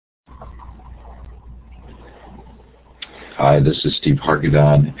Hi, this is Steve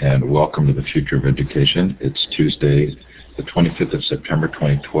Hargadon, and welcome to the Future of Education. It's Tuesday, the 25th of September,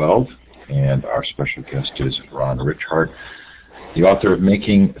 2012, and our special guest is Ron Ritchhart, the author of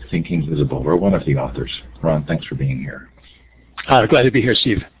Making Thinking Visible, or one of the authors. Ron, thanks for being here. Glad to be here,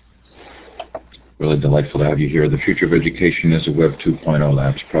 Steve. Really delightful to have you here. The Future of Education is a Web 2.0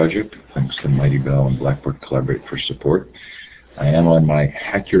 Labs project. Thanks to Mighty Bell and Blackboard Collaborate for support. I am on my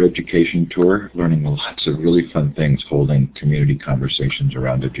Hack Your Education tour, learning lots of really fun things, holding community conversations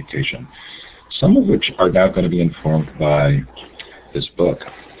around education, some of which are now going to be informed by this book.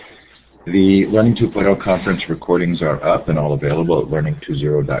 The Learning 2.0 conference recordings are up and all available at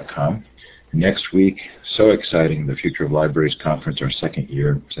learning20.com. Next week, so exciting, the Future of Libraries Conference, our second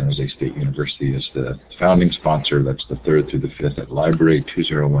year. San Jose State University is the founding sponsor. That's the 3rd through the 5th at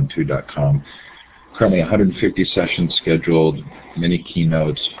library2012.com. Currently 150 sessions scheduled, many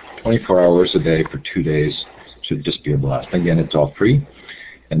keynotes, 24 hours a day for 2 days. Should just be a blast. Again, it's all free.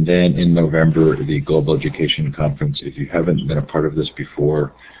 And then in November, the Global Education Conference. If you haven't been a part of this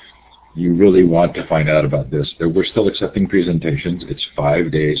before, you really want to find out about this. We're still accepting presentations. It's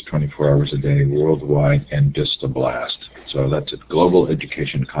 5 days, 24 hours a day, worldwide, and just a blast. So that's at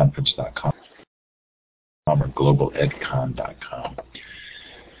globaleducationconference.com or globaledcon.com.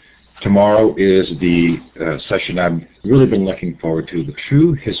 Tomorrow is the session I've really been looking forward to, the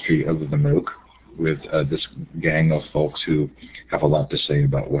true history of the MOOC, with this gang of folks who have a lot to say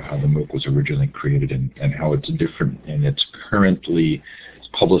about how the MOOC was originally created and how it's different in its currently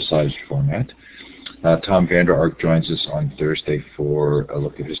publicized format. Tom Vander Ark joins us on Thursday for a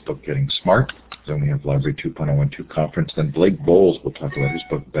look at his book, Getting Smart. Then we have Library 2.0 conference. Then Blake Bowles will talk about his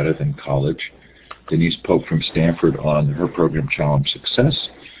book, Better Than College. Denise Pope from Stanford on her program, Challenge Success.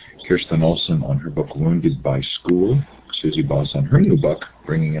 Kirsten Olson on her book, Wounded by School. Susie Boss on her new book,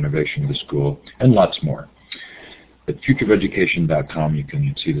 Bringing Innovation to School, and lots more. At futureofaeducation.com, you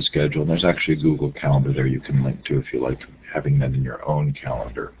can see the schedule. And there's actually a Google Calendar there you can link to if you like having that in your own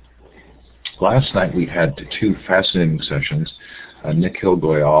calendar. Last night we had 2 fascinating sessions. Nick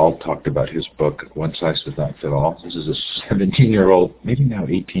Hilgoyal talked about his book, One Size Does Not Fit All. This is a 17-year-old, maybe now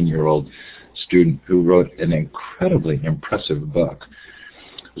 18-year-old student who wrote an incredibly impressive book.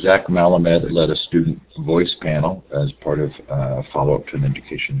 Zach Malamed led a student voice panel as part of a follow-up to an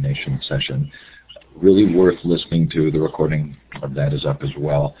Education Nation session. Really worth listening to. The recording of that is up as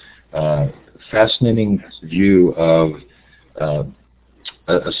well. Fascinating view of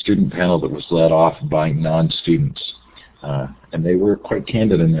a student panel that was led off by non-students, and they were quite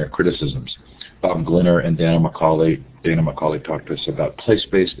candid in their criticisms. Bob Glinner and Dana McCauley talked to us about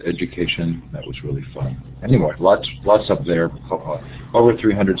place-based education. That was really fun. Anyway, lots up there. Over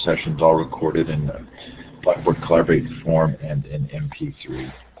 300 sessions, all recorded in Blackboard Collaborate form and in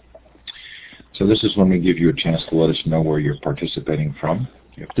MP3. So this is when we give you a chance to let us know where you're participating from.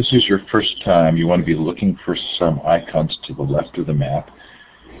 If this is your first time, you want to be looking for some icons to the left of the map.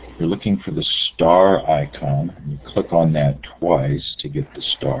 You're looking for the star icon. You click on that twice to get the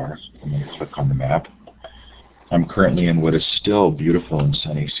star, and then click on the map. I'm currently in what is still beautiful and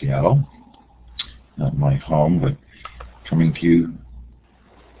sunny Seattle. Not my home, but coming to you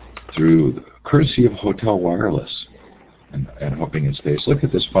through the courtesy of Hotel Wireless, and hoping it stays. Look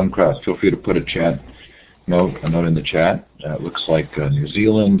at this fun crowd. Feel free to put a note in the chat. It looks like New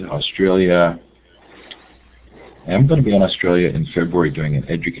Zealand, Australia. I'm going to be in Australia in February doing an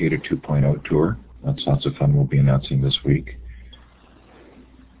Educator 2.0 tour. That's lots of fun. We'll be announcing this week.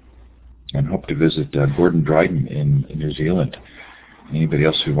 And hope to visit Gordon Dryden in New Zealand. Anybody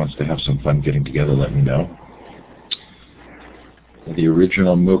else who wants to have some fun getting together, let me know. The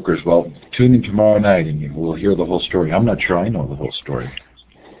original MOOCers, well, tune in tomorrow night and you will hear the whole story. I'm not sure I know the whole story.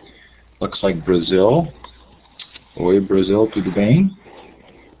 Looks like Brazil. Oi, Brazil, tudo bem?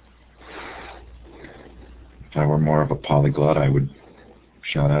 If I were more of a polyglot, I would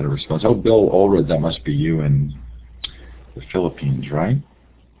shout out a response. Oh, Bill Ulrich, that must be you in the Philippines, right?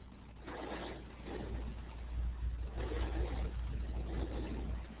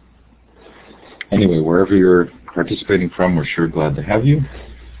 Anyway, wherever you're participating from, we're sure glad to have you.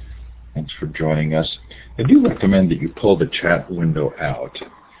 Thanks for joining us. I do recommend that you pull the chat window out.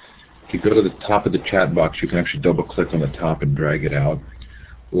 If you go to the top of the chat box, you can actually double-click on the top and drag it out.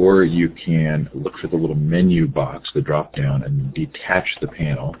 Or you can look for the little menu box, the drop-down, and detach the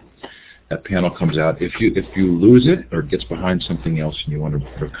panel. That panel comes out. If you lose it or it gets behind something else and you want to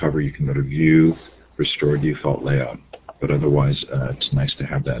recover, you can go to View, Restore Default Layout. But otherwise, it's nice to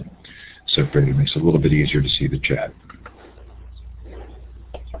have that separated. It makes it a little bit easier to see the chat.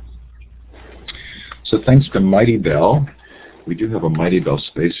 So thanks to Mighty Bell We do have a Mighty Bell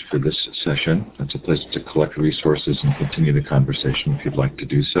space for this session. That's a place to collect resources and continue the conversation if you'd like to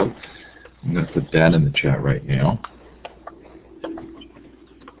do so. I'm going to put that in the chat right now.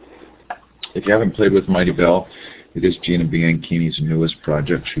 If you haven't played with Mighty Bell, it is Gina Bianchini's newest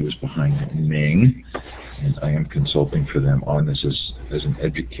project. She was behind Ming, and I am consulting for them on this as an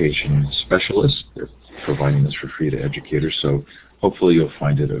education specialist. They're providing this for free to educators, so hopefully you'll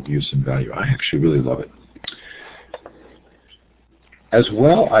find it of use and value. I actually really love it. As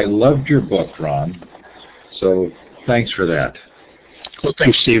well, I loved your book, Ron, so thanks for that. Well,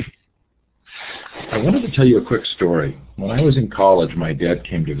 thanks, Steve. I wanted to tell you a quick story. When I was in college, my dad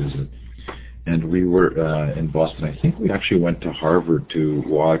came to visit, and we were in Boston. I think we actually went to Harvard to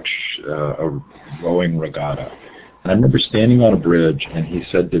watch a rowing regatta. And I remember standing on a bridge, and he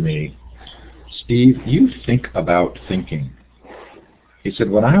said to me, "Steve, you think about thinking." He said,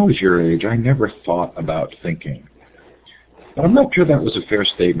 "When I was your age, I never thought about thinking." But I'm not sure that was a fair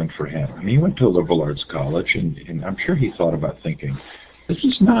statement for him. I mean, he went to a liberal arts college, and I'm sure he thought about thinking. This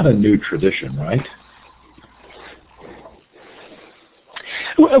is not a new tradition, right?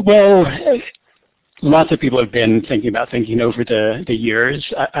 Well, lots of people have been thinking about thinking over the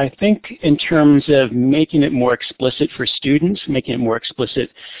years. I think in terms of making it more explicit for students, making it more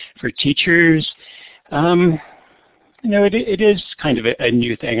explicit for teachers, it is kind of a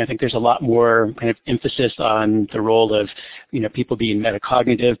new thing. I think there's a lot more kind of emphasis on the role of, people being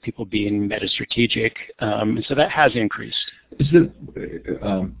metacognitive, people being metastrategic, and so that has increased.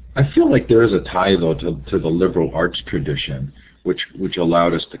 I feel like there is a tie, though, to the liberal arts tradition, which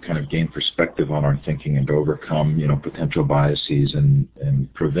allowed us to kind of gain perspective on our thinking and to overcome, potential biases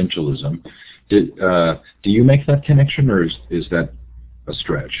and provincialism. Do you make that connection, or is that a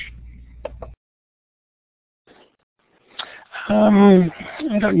stretch? I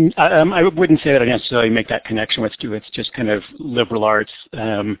wouldn't say that I necessarily make that connection with just kind of liberal arts.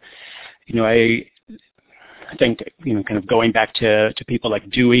 I think, kind of going back to people like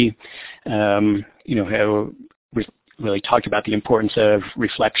Dewey, who really talked about the importance of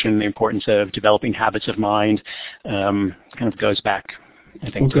reflection, the importance of developing habits of mind, kind of goes back,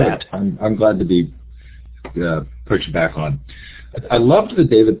 I think, to that. I'm glad to be pushed back on. I loved the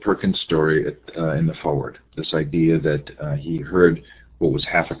David Perkins story in the foreword, this idea that he heard what was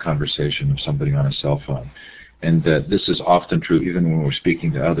half a conversation of somebody on a cell phone, and that this is often true even when we're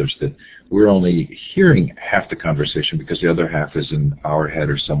speaking to others, that we're only hearing half the conversation because the other half is in our head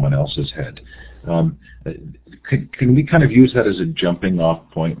or someone else's head. Can we kind of use that as a jumping off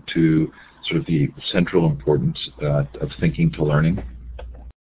point to sort of the central importance of thinking to learning?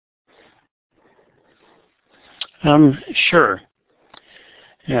 Sure.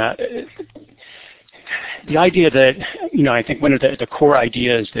 Yeah. The idea that, I think one of the core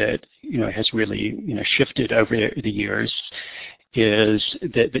ideas that, has really, shifted over the years is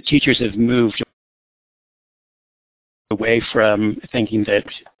that the teachers have moved away from thinking that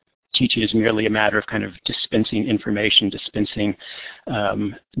teaching is merely a matter of kind of dispensing information, dispensing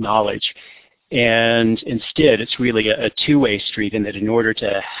knowledge. And instead, it's really a two-way street in that in order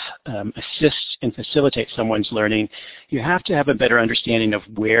to assist and facilitate someone's learning, you have to have a better understanding of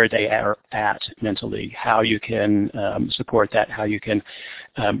where they are at mentally, how you can support that, how you can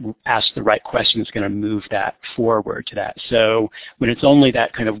ask the right question that's going to move that forward to that. So when it's only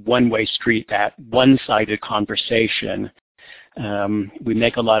that kind of one-way street, that one-sided conversation, we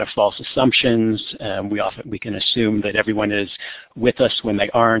make a lot of false assumptions. We can assume that everyone is with us when they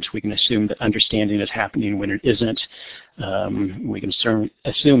aren't. We can assume that understanding is happening when it isn't. We can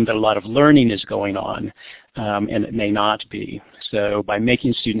assume that a lot of learning is going on, and it may not be. So by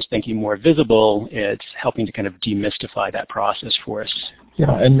making students' thinking more visible, it's helping to kind of demystify that process for us.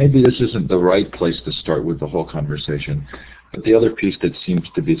 Yeah, and maybe this isn't the right place to start with the whole conversation. But the other piece that seems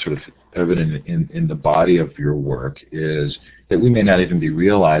to be sort of evident in the body of your work is that we may not even be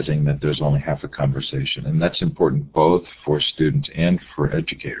realizing that there's only half a conversation, and that's important both for students and for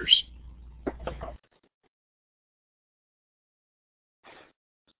educators.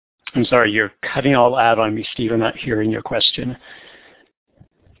 I'm sorry, you're cutting all out on me, Steve. I'm not hearing your question.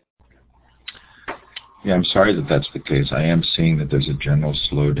 Yeah, I'm sorry that that's the case. I am seeing that there's a general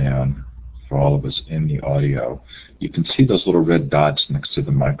slowdown for all of us in the audio. You can see those little red dots next to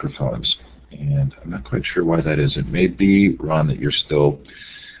the microphones, and I'm not quite sure why that is. It may be, Ron, that you're still,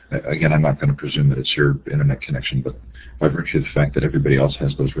 again, I'm not going to presume that it's your internet connection, but by virtue of the fact that everybody else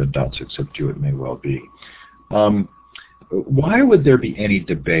has those red dots except you, it may well be. Why would there be any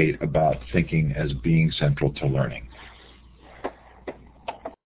debate about thinking as being central to learning?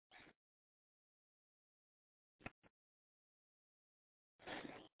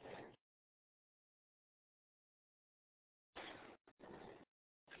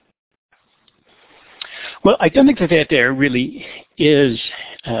 Well, I don't think that there really is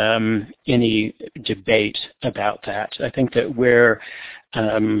any debate about that. I think that where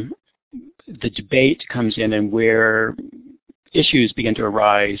the debate comes in and where issues begin to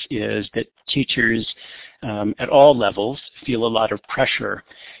arise is that teachers at all levels feel a lot of pressure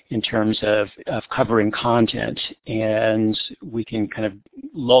in terms of covering content, and we can kind of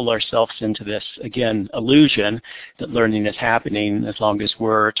lull ourselves into this, again, illusion that learning is happening as long as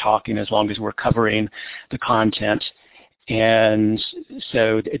we're talking, as long as we're covering the content. And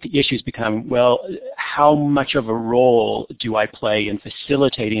so the issues become, well, how much of a role do I play in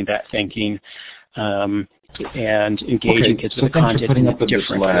facilitating that thinking and engaging kids with the content in a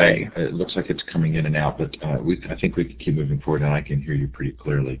different way? It looks like it's coming in and out, but I think we can keep moving forward, and I can hear you pretty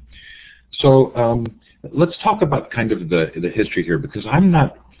clearly. So let's talk about kind of the history here, because I'm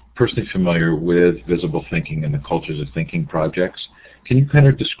not personally familiar with visible thinking and the cultures of thinking projects. Can you kind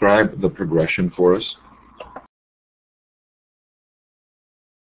of describe the progression for us?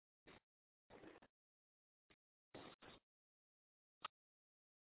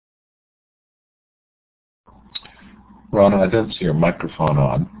 Rana, I don't see your microphone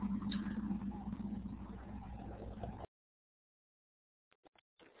on.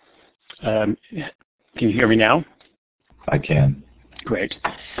 Can you hear me now? I can. Great.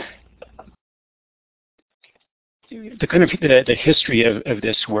 The history of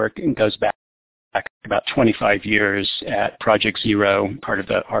this work goes back about 25 years at Project Zero, part of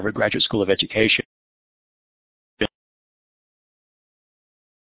the Harvard Graduate School of Education.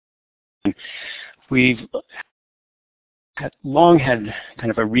 We've long had kind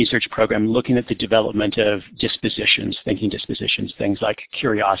of a research program looking at the development of dispositions, thinking dispositions, things like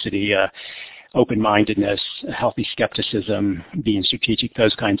curiosity, open-mindedness, healthy skepticism, being strategic,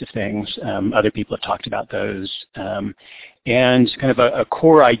 those kinds of things. Other people have talked about those. And kind of a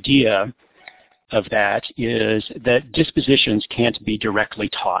core idea of that is that dispositions can't be directly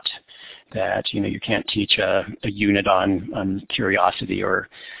taught, that you can't teach a unit on curiosity or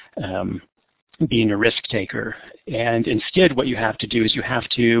being a risk taker. And instead what you have to do is you have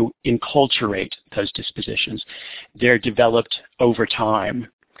to enculturate those dispositions. They're developed over time.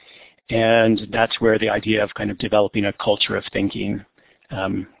 And that's where the idea of kind of developing a culture of thinking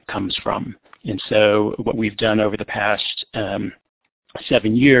comes from. And so what we've done over the past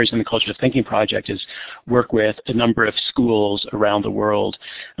 7 years in the Culture of Thinking Project is work with a number of schools around the world,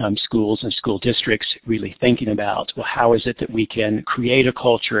 schools and school districts, really thinking about, well, how is it that we can create a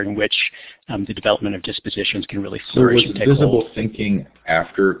culture in which the development of dispositions can really flourish and take hold. So was visible thinking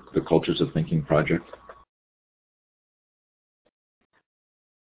after the Cultures of Thinking Project?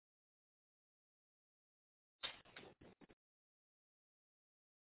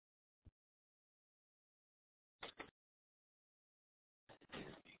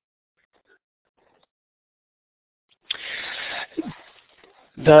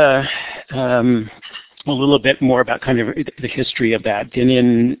 A little bit more about kind of the history of that. Then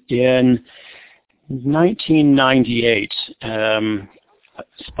in 1998,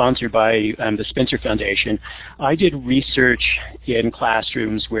 sponsored by the Spencer Foundation, I did research in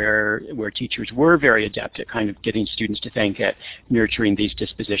classrooms where teachers were very adept at kind of getting students to think, at nurturing these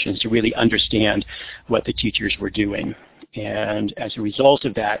dispositions, to really understand what the teachers were doing. And as a result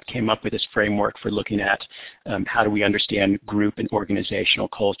of that, came up with this framework for looking at how do we understand group and organizational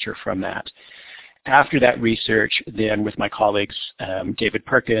culture from that. After that research, then with my colleagues David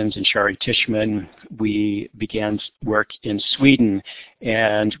Perkins and Shari Tishman, we began work in Sweden,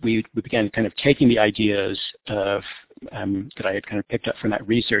 and we began kind of taking the ideas of that I had kind of picked up from that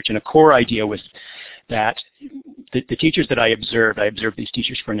research. And a core idea was that the teachers that I observed these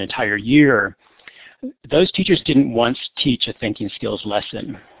teachers for an entire year. Those teachers didn't once teach a thinking skills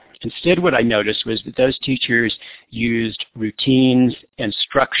lesson. Instead, what I noticed was that those teachers used routines and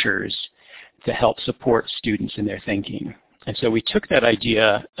structures to help support students in their thinking. And so we took that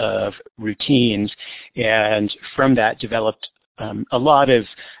idea of routines, and from that developed a lot of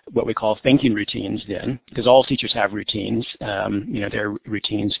what we call thinking routines then, because all teachers have routines. There are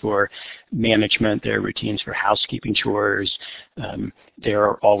routines for management, there are routines for housekeeping chores, there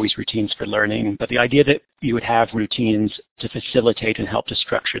are always routines for learning. But the idea that you would have routines to facilitate and help to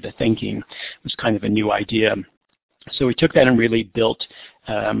structure the thinking was kind of a new idea. So we took that and really built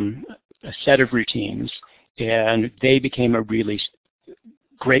a set of routines, and they became a really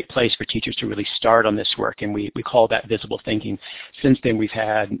great place for teachers to really start on this work, and we call that visible thinking. Since then, we've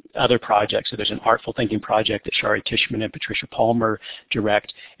had other projects. So there's an Artful Thinking project that Shari Tishman and Patricia Palmer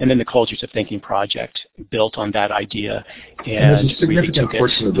direct, and then the Cultures of Thinking project built on that idea, and really took it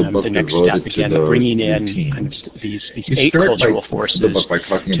the next step again, bringing in kind of these 8 cultural forces to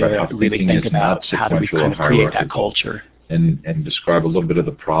really think about how do we kind of create that culture. And describe a little bit of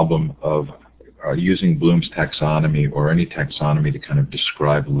the problem of using Bloom's taxonomy or any taxonomy to kind of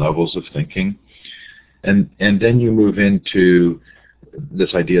describe levels of thinking. And then you move into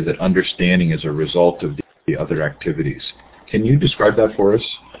this idea that understanding is a result of the other activities. Can you describe that for us?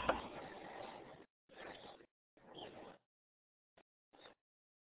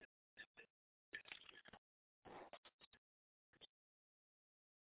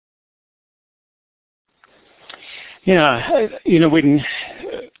 Yeah,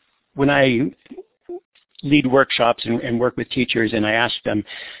 when I lead workshops and work with teachers, and I ask them,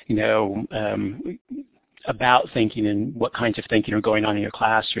 about thinking and what kinds of thinking are going on in your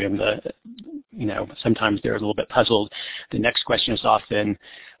classroom, sometimes they're a little bit puzzled. The next question is often,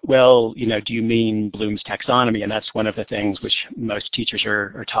 well, do you mean Bloom's taxonomy? And that's one of the things which most teachers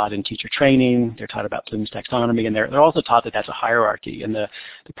are taught in teacher training. They're taught about Bloom's taxonomy, and they're also taught that that's a hierarchy. And the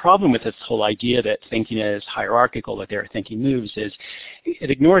problem with this whole idea that thinking is hierarchical, that there are thinking moves, is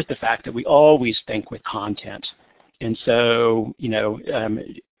it ignores the fact that we always think with content. And so,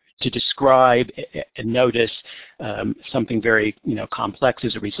 to describe and notice something very complex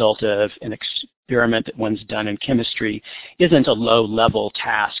as a result of an experiment that one's done in chemistry isn't a low-level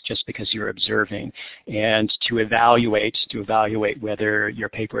task just because you're observing. And to evaluate whether your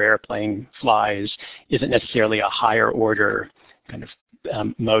paper airplane flies isn't necessarily a higher order kind of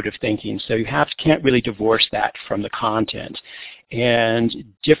mode of thinking. So you can't really divorce that from the content. And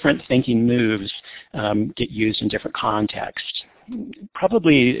different thinking moves get used in different contexts.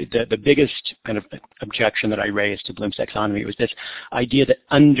 Probably the biggest kind of objection that I raised to Bloom's taxonomy was this idea that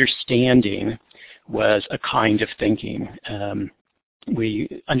understanding was a kind of thinking.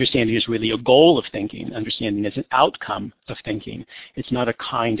 Understanding is really a goal of thinking. Understanding is an outcome of thinking. It's not a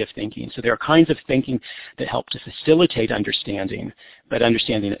kind of thinking. So there are kinds of thinking that help to facilitate understanding, but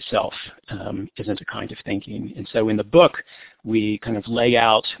understanding itself isn't a kind of thinking. And so in the book, we kind of lay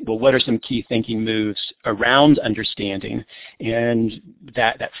out, well, what are some key thinking moves around understanding? And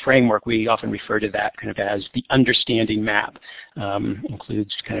that framework, we often refer to that kind of as the understanding map.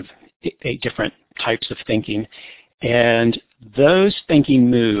 Includes kind of 8 different types of thinking. And those thinking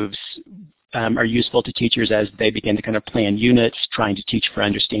moves are useful to teachers as they begin to kind of plan units, trying to teach for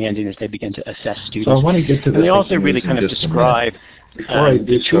understanding as they begin to assess students. So I want to get to and they also really kind of describe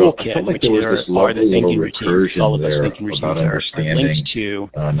the toolkit, which are the thinking routines. All of those thinking routines are linked to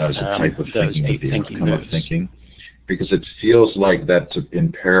as a type of those thinking, 8 thinking moves. Thinking, because it feels like that's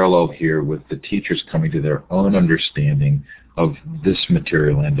in parallel here with the teachers coming to their own understanding of this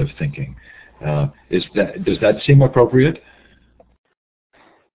material end of thinking. Does that seem appropriate?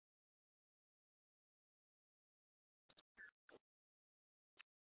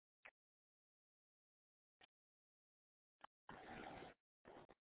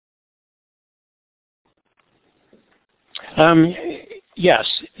 Yes.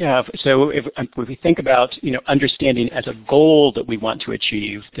 So if we think about understanding as a goal that we want to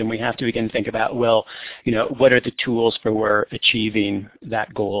achieve, then we have to again think about, well, what are the tools for achieving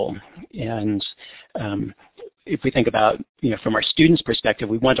that goal? And if we think about, from our students' perspective,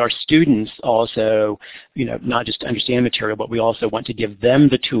 we want our students also, not just to understand material, but we also want to give them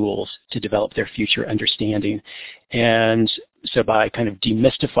the tools to develop their future understanding. And so by kind of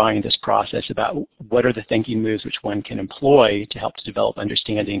demystifying this process about what are the thinking moves which one can employ to help to develop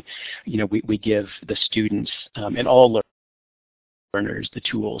understanding, we give the students and all learners the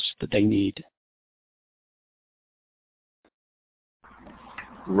tools that they need.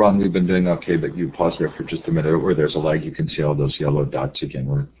 Ron, we've been doing okay, but you pause there for just a minute, or there's a lag. You can see all those yellow dots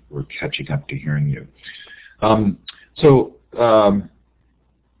again. We're catching up to hearing you.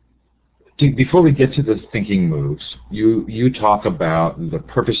 Before we get to the thinking moves, you talk about the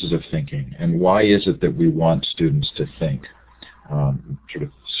purposes of thinking and why is it that we want students to think. Sort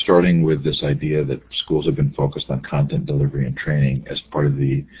of starting with this idea that schools have been focused on content delivery and training as part of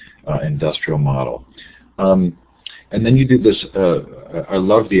the industrial model. And then you do this, I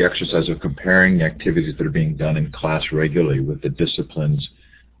love the exercise of comparing the activities that are being done in class regularly with the discipline's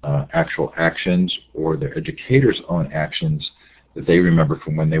actual actions or the educator's own actions that they remember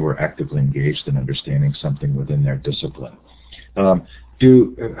from when they were actively engaged in understanding something within their discipline. How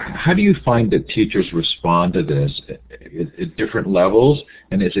do you find that teachers respond to this at different levels?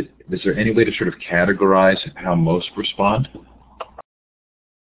 And is there any way to sort of categorize how most respond?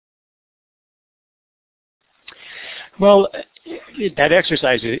 Well, that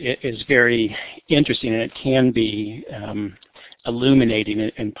exercise is very interesting, and it can be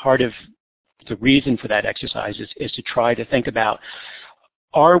illuminating. And part of the reason for that exercise is to try to think about,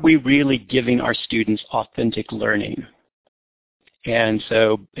 are we really giving our students authentic learning? And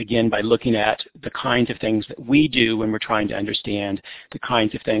so, again, by looking at the kinds of things that we do when we're trying to understand, the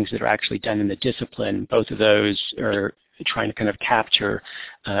kinds of things that are actually done in the discipline, both of those are trying to kind of capture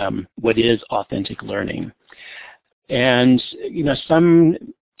what is authentic learning. And, some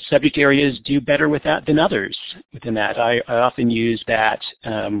subject areas do better with that than others within that. I often use that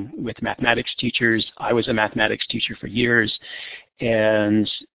with mathematics teachers. I was a mathematics teacher for years, and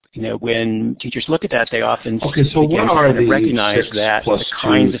when teachers look at that, they often begin to recognize that the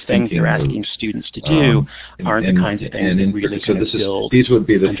kinds of things they're asking students to do aren't the kinds of things that really kind of build. These would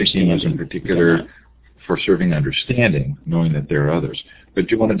be the thinking moves in particular for serving understanding, knowing that there are others. But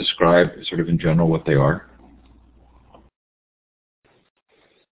do you want to describe sort of in general what they are?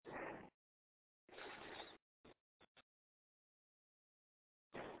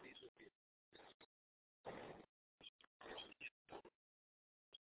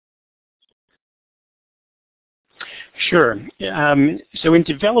 Sure. So in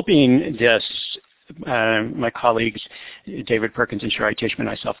developing this, my colleagues, David Perkins and Shari Tishman and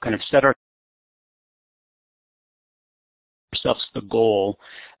myself, kind of set ourselves the goal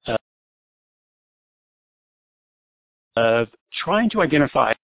of trying to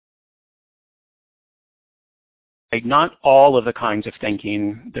identify not all of the kinds of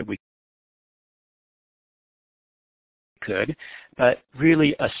thinking that we could, but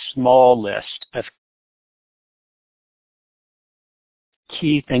really a small list of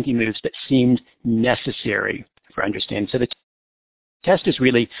key thinking moves that seemed necessary for understanding. So the test is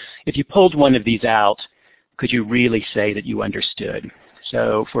really, if you pulled one of these out, could you really say that you understood?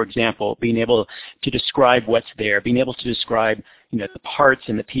 So, for example, being able to describe what's there, being able to describe the parts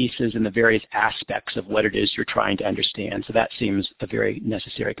and the pieces and the various aspects of what it is you're trying to understand. So that seems a very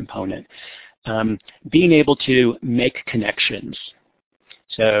necessary component. Being able to make connections.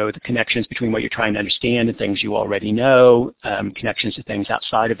 So the connections between what you're trying to understand and things you already know, connections to things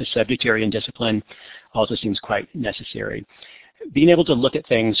outside of the subject area and discipline also seems quite necessary. Being able to look at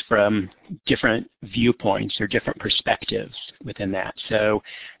things from different viewpoints or different perspectives within that. So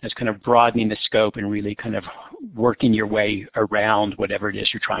that's kind of broadening the scope and really kind of working your way around whatever it is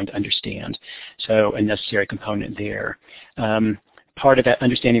you're trying to understand. So a necessary component there. Part of that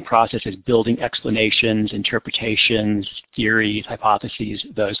understanding process is building explanations, interpretations, theories, hypotheses,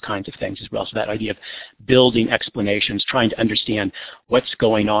 those kinds of things as well. So that idea of building explanations, trying to understand what's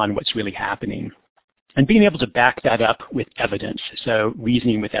going on, what's really happening, and being able to back that up with evidence, so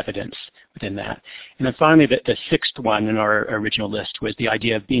reasoning with evidence within that. And then finally, the sixth one in our original list was the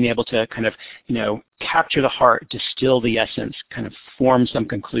idea of being able to kind of, capture the heart, distill the essence, kind of form some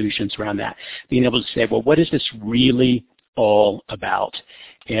conclusions around that. Being able to say, well, what is this really all about?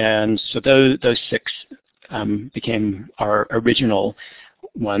 And so those six became our original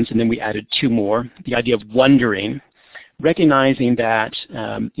ones, and then we added two more. The idea of wondering, recognizing that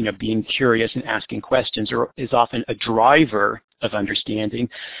being curious and asking questions is often a driver of understanding,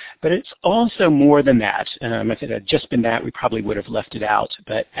 but it's also more than that. If it had just been that, we probably would have left it out,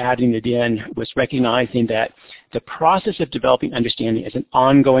 but adding it in was recognizing that the process of developing understanding is an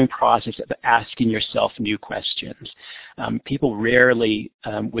ongoing process of asking yourself new questions. People rarely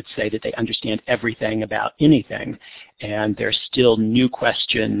would say that they understand everything about anything, and there's still new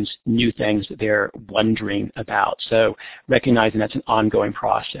questions, new things that they're wondering about. So recognizing that's an ongoing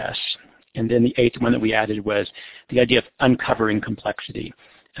process. And then the eighth one that we added was the idea of uncovering complexity,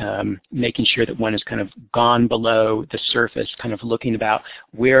 making sure that one has kind of gone below the surface, kind of looking about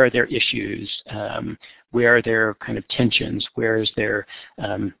where are there issues, where are there kind of tensions, where is there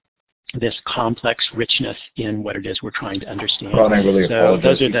this complex richness in what it is we're trying to understand. Ron, I really so apologize.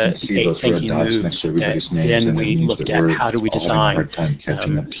 those are the eight thinking moves that then we looked at how do we design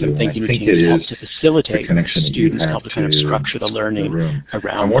some thinking routines to help to facilitate students, help to kind of structure the learning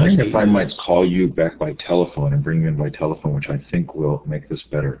around. I'm wondering if I might call you back by telephone and bring you in by telephone, which I think will make this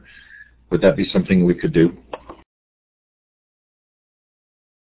better. Would that be something we could do?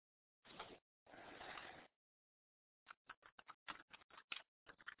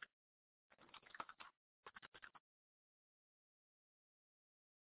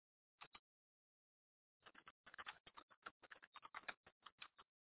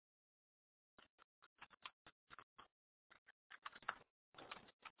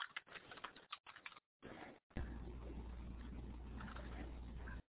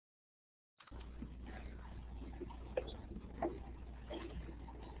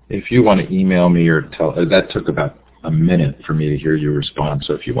 If you want to email me or that took about a minute for me to hear you respond.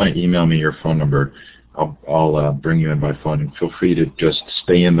 So if you want to email me your phone number, I'll bring you in by phone, and feel free to just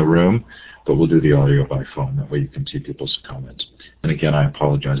stay in the room, but we'll do the audio by phone. That way you can see people's comments. And again, I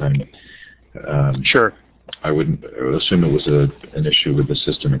apologize. Sure. I would assume it was an issue with the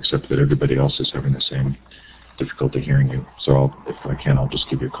system, except that everybody else is having the same difficulty hearing you. So if I can, I'll just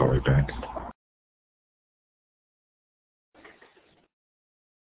give you a call right back.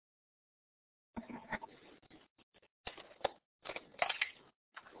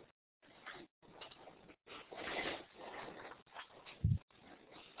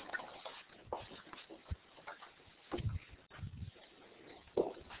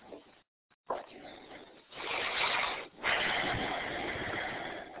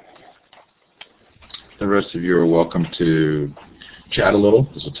 The rest of you are welcome to chat a little.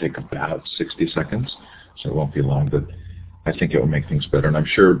 This will take about 60 seconds, so it won't be long, but I think it will make things better. And I'm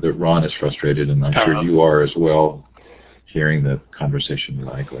sure that Ron is frustrated, and I'm sure you are as well, hearing the conversation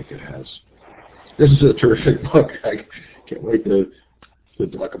like it has. This is a terrific book. I can't wait to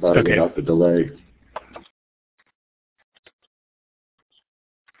talk about it without the delay.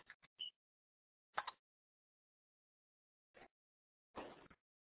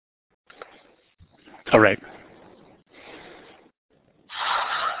 All right.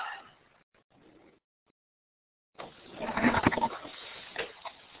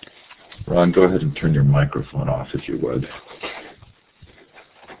 Ron, go ahead and turn your microphone off if you would.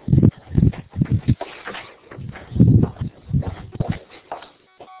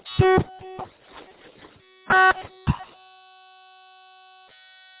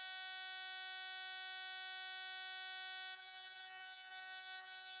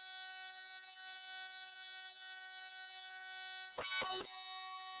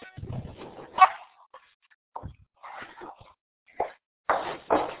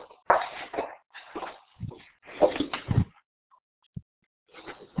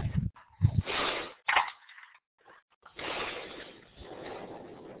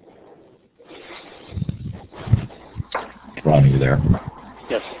 Ron, are you there?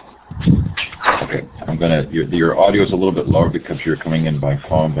 Yes. Okay. Your audio is a little bit lower because you're coming in by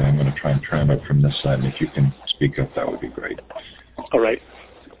phone, but I'm going to try and turn it up from this side. And if you can speak up, that would be great. All right.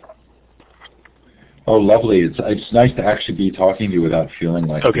 Oh, lovely. It's nice to actually be talking to you without feeling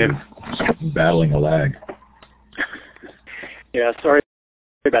like you're battling a lag. Yeah, sorry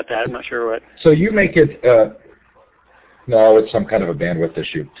about that. I'm not sure what. So you make it, no, it's some kind of a bandwidth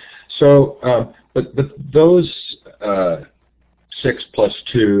issue. So, but those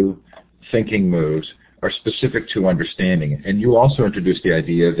 6+2 thinking moves are specific to understanding. And you also introduced the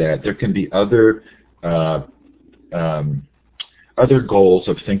idea that there can be other goals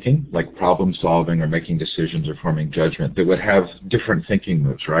of thinking, like problem solving or making decisions or forming judgment, that would have different thinking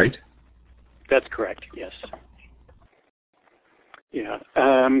moves, right? That's correct, yes. Yeah.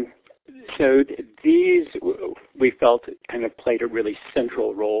 So these, we felt, kind of played a really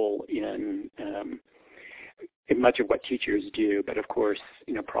central role in much of what teachers do, but of course,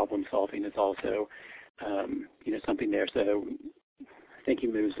 problem solving is also, something there. So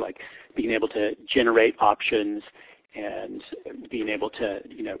thinking moves like being able to generate options and being able to,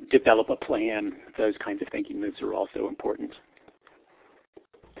 develop a plan, those kinds of thinking moves are also important.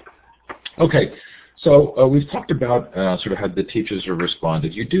 Okay. So we've talked about sort of how the teachers have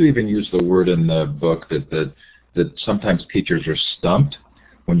responded. You do even use the word in the book that sometimes teachers are stumped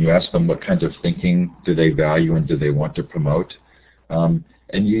when you ask them what kinds of thinking do they value and do they want to promote.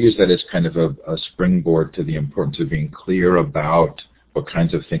 And you use that as kind of a springboard to the importance of being clear about what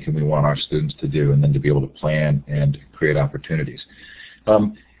kinds of thinking we want our students to do, and then to be able to plan and create opportunities.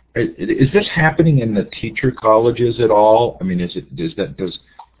 Is this happening in the teacher colleges at all? I mean, is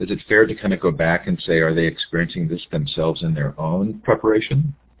it fair to kind of go back and say, are they experiencing this themselves in their own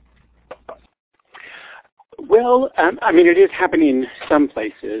preparation? Well, it is happening in some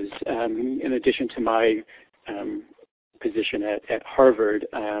places. In addition to my position at Harvard,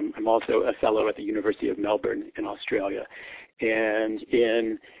 I'm also a fellow at the University of Melbourne in Australia. And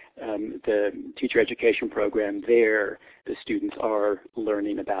in the teacher education program there, the students are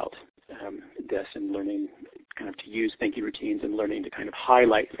learning about this and learning kind of to use thinking routines and learning to kind of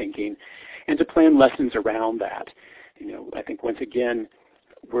highlight thinking and to plan lessons around that. I think once again,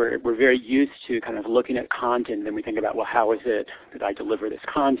 we're very used to kind of looking at content, and then we think about, well, how is it that I deliver this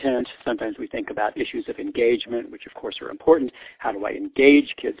content? Sometimes we think about issues of engagement, which of course are important. How do I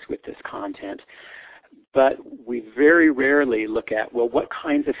engage kids with this content? But we very rarely look at, well, what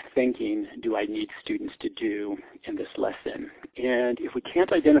kinds of thinking do I need students to do in this lesson? And if we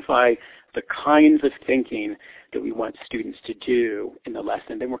can't identify the kinds of thinking that we want students to do in the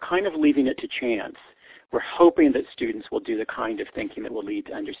lesson, then we're kind of leaving it to chance. we're hoping that students will do the kind of thinking that will lead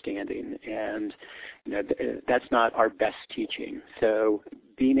to understanding, and that's not our best teaching. So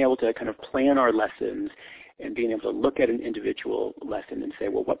being able to kind of plan our lessons and being able to look at an individual lesson and say,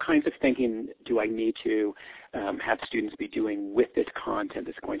 well, what kinds of thinking do I need to have students be doing with this content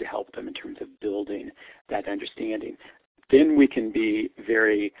that's going to help them in terms of building that understanding? Then we can be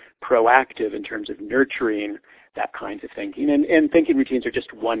very proactive in terms of nurturing that kind of thinking. And thinking routines are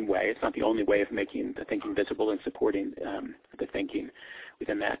just one way. It's not the only way of making the thinking visible and supporting the thinking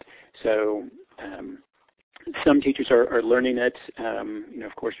within that. So some teachers are learning it.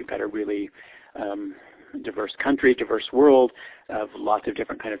 Of course, we've got a really diverse country, diverse world of lots of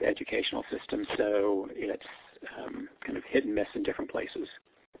different kind of educational systems. So it's kind of hit and miss in different places.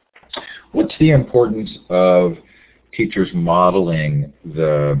 What's the importance of teachers modeling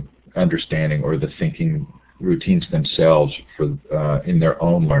the understanding or the thinking routines themselves for in their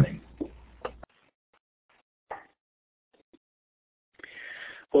own learning?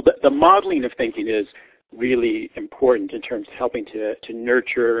 Well, the modeling of thinking is really important in terms of helping to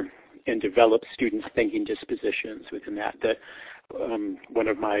nurture and develop students' thinking dispositions within that. One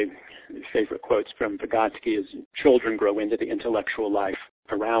of my favorite quotes from Vygotsky is, "Children grow into the intellectual life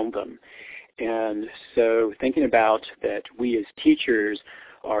around them." And so thinking about that we as teachers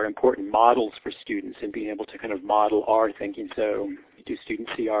are important models for students and being able to kind of model our thinking. So do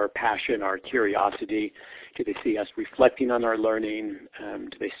students see our passion, our curiosity? Do they see us reflecting on our learning?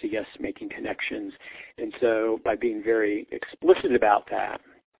 Do they see us making connections? And so by being very explicit about that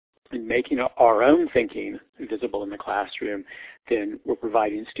and making our own thinking visible in the classroom, then we're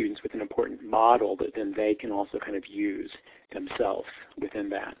providing students with an important model that then they can also kind of use themselves within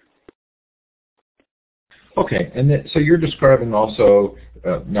that. Okay, and so you're describing also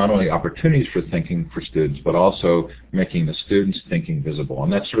not only opportunities for thinking for students, but also making the students' thinking visible,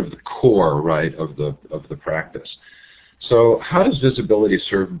 and that's sort of the core, right, of the practice. So how does visibility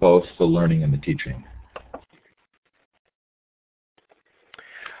serve both the learning and the teaching?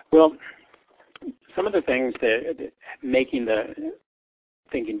 Well, some of the things that making the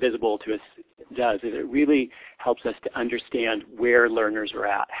thinking visible to us does is it really helps us to understand where learners are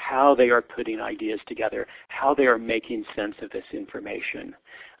at, how they are putting ideas together, how they are making sense of this information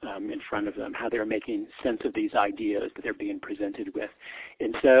in front of them, how they're making sense of these ideas that they're being presented with.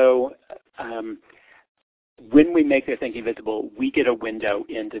 And so when we make their thinking visible, we get a window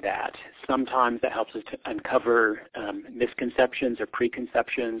into that. Sometimes that helps us to uncover misconceptions or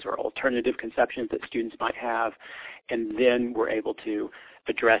preconceptions or alternative conceptions that students might have, and then we're able to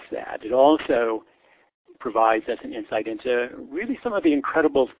address that. It also provides us an insight into really some of the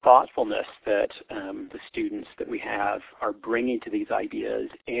incredible thoughtfulness that the students that we have are bringing to these ideas,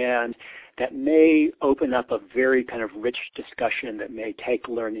 and that may open up a very kind of rich discussion that may take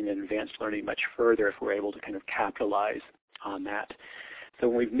learning and advanced learning much further if we're able to kind of capitalize on that. So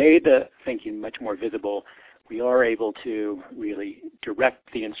when we've made the thinking much more visible, we are able to really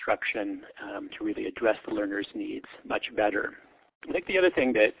direct the instruction to really address the learner's needs much better. I think the other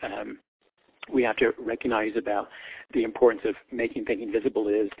thing that we have to recognize about the importance of making thinking visible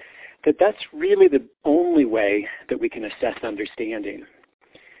is that that's really the only way that we can assess understanding.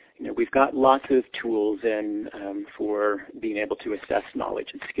 We've got lots of tools for being able to assess knowledge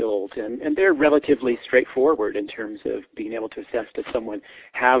and skills, and they're relatively straightforward in terms of being able to assess, does someone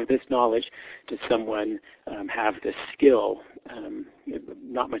have this knowledge, does someone have this skill?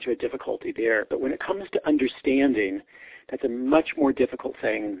 Not much of a difficulty there, but when it comes to understanding, that's a much more difficult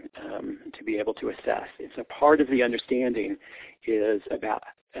thing to be able to assess. It's a part of the understanding is about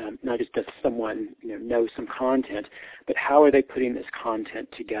not just does someone know some content, but how are they putting this content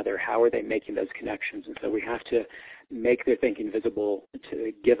together? How are they making those connections? And so we have to make their thinking visible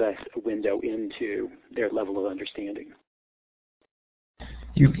to give us a window into their level of understanding.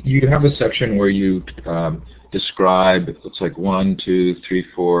 You have a section where you describe, it looks like 1, 2, 3,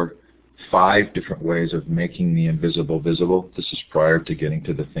 4, 5 different ways of making the invisible visible. This is prior to getting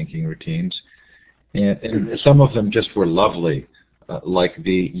to the thinking routines. And some of them just were lovely, like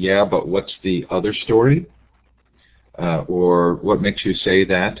the, yeah, but what's the other story? Or what makes you say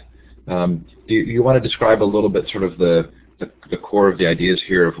that? Do you want to describe a little bit sort of the core of the ideas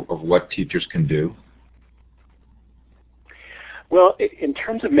here of what teachers can do? Well, in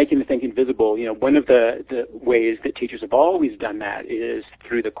terms of making the thinking visible, one of the ways that teachers have always done that is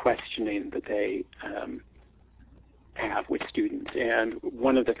through the questioning that they have with students. And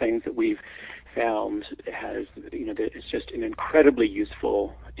one of the things that we've found has, that it's just an incredibly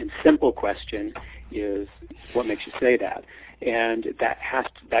useful and simple question is, what makes you say that? And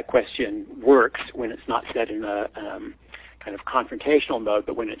that question works when it's not said in a kind of confrontational mode,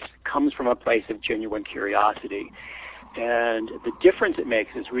 but when it comes from a place of genuine curiosity. And the difference it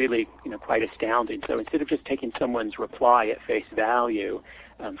makes is really, quite astounding. So instead of just taking someone's reply at face value,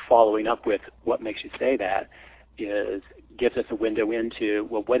 following up with what makes you say that gives us a window into,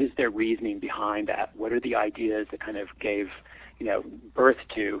 well, what is their reasoning behind that? What are the ideas that kind of gave, birth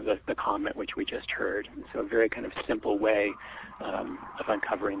to the comment which we just heard? So a very kind of simple way of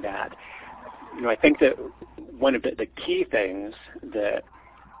uncovering that. I think that one of the key things that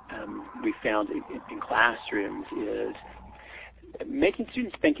we found in classrooms is making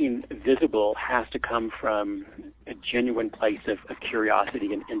students' thinking visible has to come from a genuine place of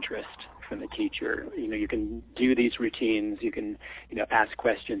curiosity and interest from the teacher. You can do these routines, you can ask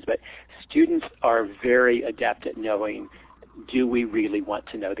questions, but students are very adept at knowing, do we really want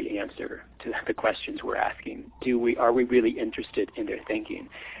to know the answer to the questions we're asking? Are we really interested in their thinking?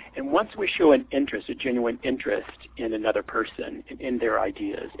 And once we show an interest, a genuine interest in another person, in their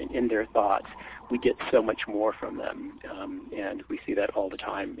ideas, and in their thoughts, we get so much more from them. And we see that all the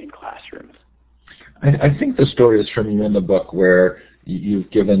time in classrooms. I think the story is from you in the book where you've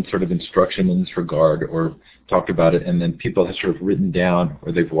given sort of instruction in this regard or talked about it, and then people have sort of written down,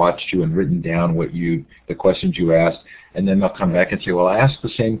 or they've watched you and written down the questions you asked, and then they'll come back and say, well, I asked the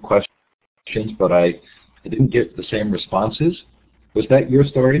same questions, but I didn't get the same responses. Was that your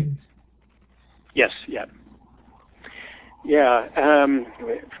story? Yes, yeah. Yeah,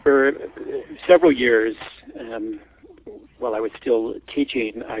 for several years, while I was still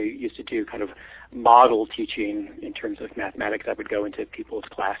teaching, I used to do kind of model teaching in terms of mathematics. I would go into people's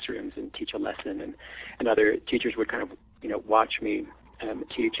classrooms and teach a lesson, and other teachers would kind of, watch me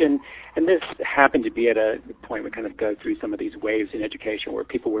teach. And this happened to be at a point we kind of go through some of these waves in education where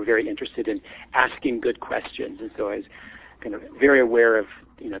people were very interested in asking good questions. And so I was kind of very aware of,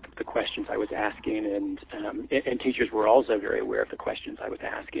 the questions I was asking, and teachers were also very aware of the questions I was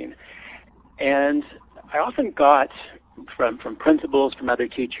asking. And I often got from principals, from other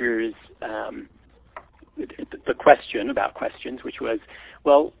teachers, the question about questions, which was,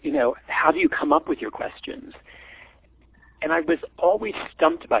 well, how do you come up with your questions? And I was always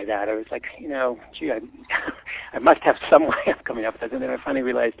stumped by that. I was like, gee, I must have some way of coming up with this. And then I finally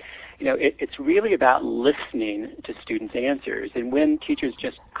realized, it's really about listening to students' answers. And when teachers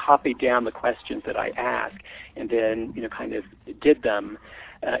just copied down the questions that I asked and then, kind of did them,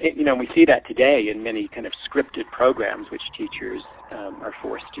 we see that today in many kind of scripted programs which teachers are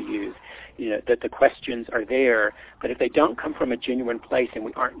forced to use, that the questions are there, but if they don't come from a genuine place and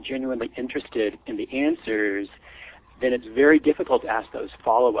we aren't genuinely interested in the answers, then it's very difficult to ask those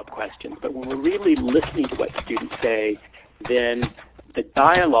follow-up questions. But when we're really listening to what students say, then the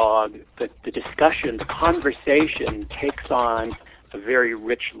dialogue, the discussion, the conversation takes on a very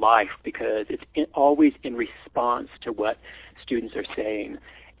rich life because it's always in response to what students are saying.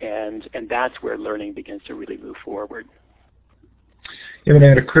 And that's where learning begins to really move forward.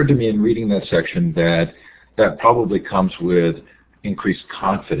 It occurred to me in reading that section that probably comes with increased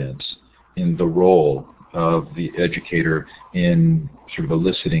confidence in the role of the educator in sort of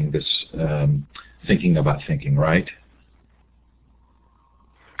eliciting this thinking about thinking, right?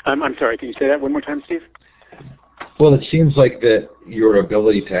 I'm sorry, can you say that one more time, Steve? Well, it seems like that your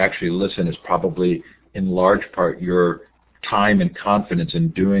ability to actually listen is probably in large part your time and confidence in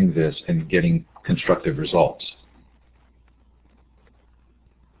doing this and getting constructive results.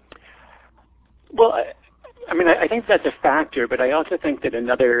 Well, I think that's a factor, but I also think that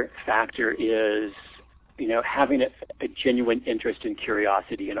another factor is having a genuine interest and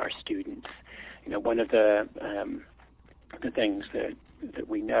curiosity in our students. One of the things that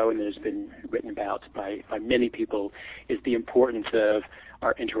we know and that has been written about by many people is the importance of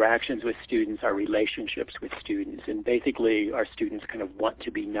our interactions with students, our relationships with students, and basically our students kind of want to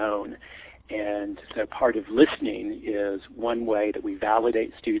be known. And so part of listening is one way that we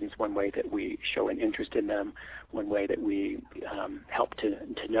validate students, one way that we show an interest in them, one way that we help to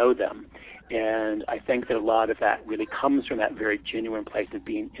know them. And I think that a lot of that really comes from that very genuine place of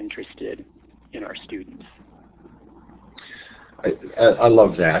being interested in our students. I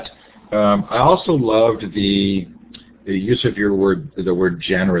love that. I also loved the use of the word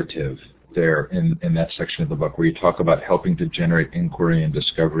generative there in that section of the book where you talk about helping to generate inquiry and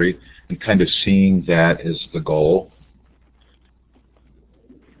discovery and kind of seeing that as the goal.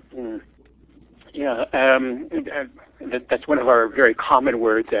 Yeah, that's one of our very common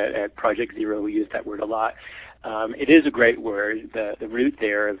words at Project Zero. We use that word a lot. It is a great word. The root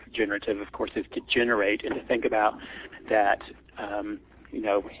there of generative, of course, is to generate and to think about that,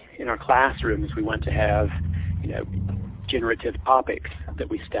 in our classrooms we want to have, generative topics that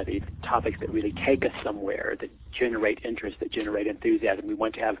we studied, topics that really take us somewhere, that generate interest, that generate enthusiasm. We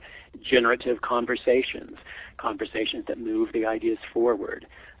want to have generative conversations, conversations that move the ideas forward.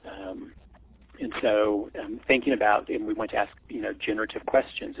 And so thinking about, and we want to ask, generative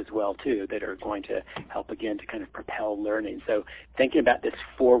questions as well, too, that are going to help, again, to kind of propel learning. So thinking about this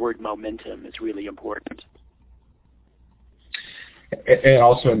forward momentum is really important. And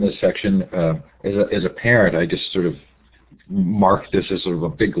also in this section, as a parent, I just sort of mark this as sort of a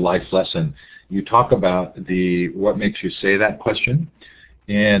big life lesson. You talk about what makes you say that question,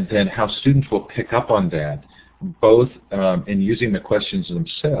 and then how students will pick up on that, both in using the questions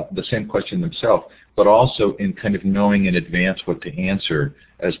themselves, the same question themselves, but also in kind of knowing in advance what to answer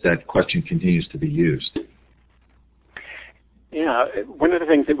as that question continues to be used. Yeah, one of the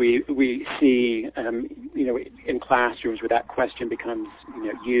things that we see, in classrooms where that question becomes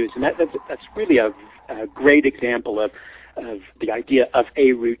used, and that's really a great example of the idea of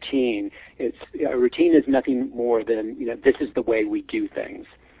a routine. A routine is nothing more than this is the way we do things.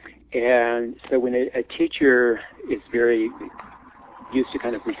 And so when a teacher is very used to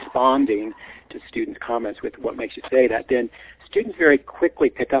kind of responding to students' comments with what makes you say that, then students very quickly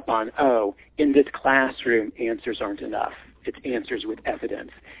pick up on, in this classroom, answers aren't enough. It's answers with evidence.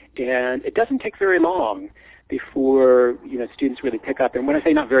 And it doesn't take very long before students really pick up. And when I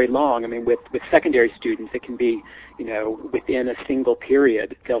say not very long, I mean with secondary students, it can be within a single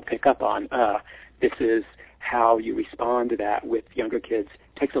period they'll pick up on this is how you respond to that. With younger kids,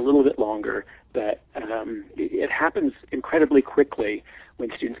 it takes a little bit longer, but it happens incredibly quickly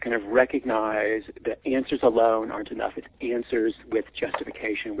when students kind of recognize that answers alone aren't enough. It's answers with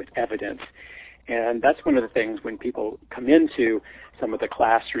justification, with evidence. And that's one of the things when people come into some of the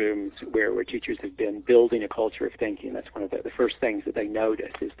classrooms where teachers have been building a culture of thinking, that's one of the first things that they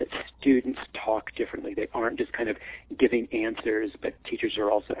notice is that students talk differently. They aren't just kind of giving answers, but teachers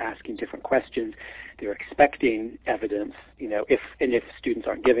are also asking different questions. They're expecting evidence, if students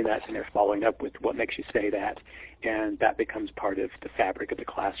aren't giving that, then they're following up with what makes you say that, and that becomes part of the fabric of the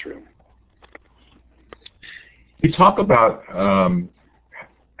classroom. You talk about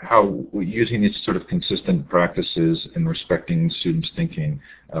how using these sort of consistent practices and respecting students' thinking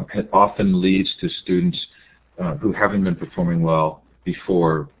often leads to students who haven't been performing well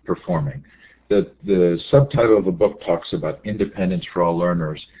before performing. The subtitle of the book talks about independence for all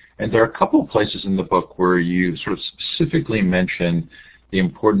learners, and there are a couple of places in the book where you sort of specifically mention the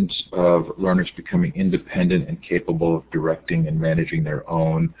importance of learners becoming independent and capable of directing and managing their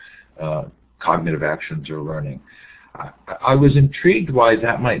own cognitive actions or learning. I was intrigued why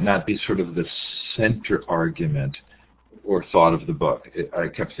that might not be sort of the center argument or thought of the book. I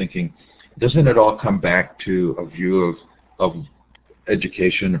kept thinking, doesn't it all come back to a view of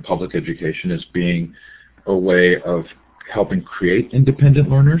education and public education as being a way of helping create independent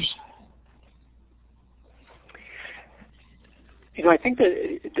learners? I think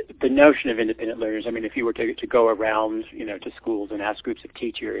that the notion of independent learners, I mean, if you were to go around, to schools and ask groups of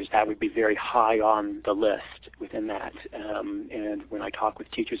teachers, that would be very high on the list within that. And when I talk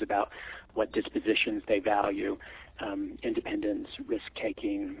with teachers about what dispositions they value, independence,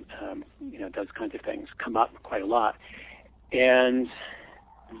 risk-taking, those kinds of things come up quite a lot. And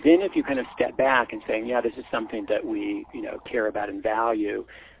then if you kind of step back and say, this is something that we, care about and value,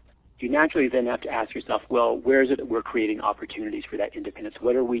 you naturally then have to ask yourself, well, where is it that we're creating opportunities for that independence?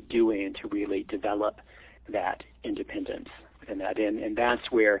 What are we doing to really develop that independence within that? And that's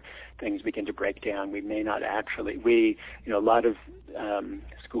where things begin to break down. We may not actually, a lot of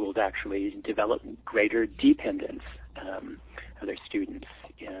schools actually develop greater dependence of their students.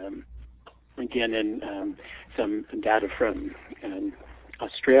 Again, in some data from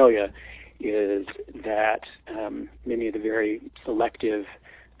Australia is that many of the very selective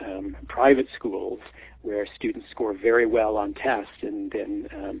private schools where students score very well on tests and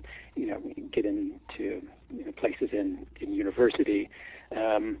then get into places in university,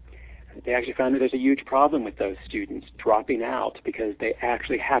 they actually found that there's a huge problem with those students dropping out because they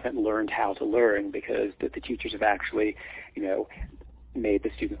actually haven't learned how to learn, because the teachers have actually made the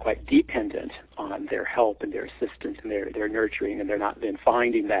students quite dependent on their help and their assistance and their nurturing, and they're not then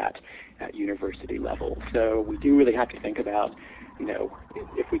finding that at university level. So we do really have to think about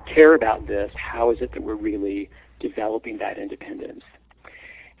if we care about this, how is it that we're really developing that independence?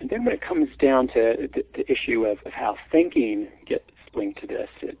 And then when it comes down to the issue of how thinking gets linked to this,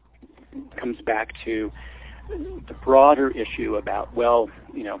 it comes back to the broader issue about, why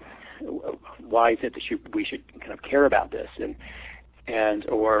is it that we should kind of care about this?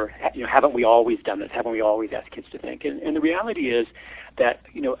 Or haven't we always done this? Haven't we always asked kids to think? And the reality is, that,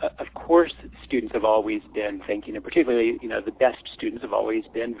 of course, students have always been thinking, and particularly, the best students have always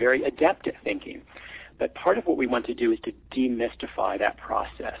been very adept at thinking. But part of what we want to do is to demystify that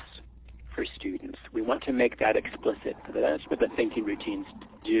process for students. We want to make that explicit. That's what the thinking routines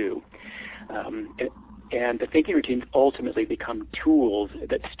do. And the thinking routines ultimately become tools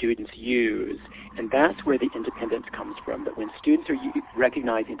that students use. And that's where the independence comes from, that when students are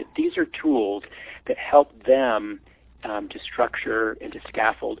recognizing that these are tools that help them to structure and to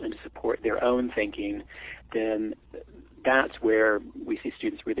scaffold and to support their own thinking, then that's where we see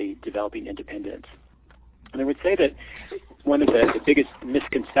students really developing independence. And I would say that one of the biggest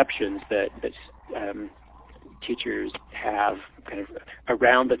misconceptions that teachers have kind of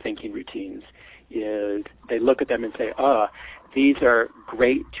around the thinking routines is they look at them and say, these are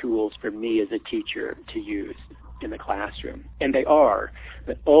great tools for me as a teacher to use in the classroom. And they are,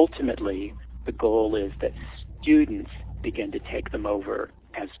 but ultimately the goal is that students begin to take them over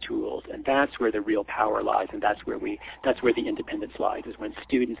as tools, and that's where the real power lies, and that's where the independence lies, is when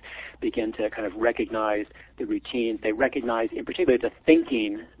students begin to kind of recognize the routines. They recognize in particular the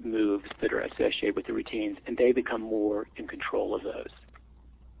thinking moves that are associated with the routines, and they become more in control of those.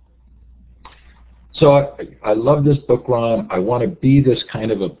 So I love this book, Ron. I want to be this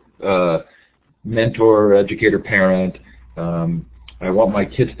kind of a mentor, educator, parent. I want my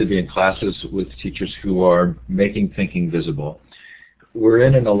kids to be in classes with teachers who are making thinking visible. We're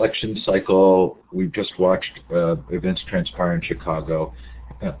in an election cycle. We've just watched events transpire in Chicago.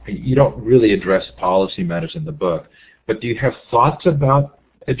 You don't really address policy matters in the book, but do you have thoughts about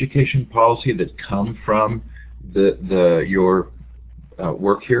education policy that come from your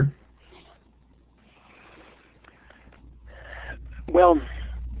work here? Well,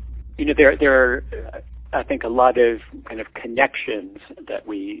 there are, I think, a lot of kind of connections that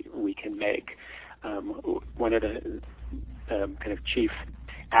we can make. One of the kind of chief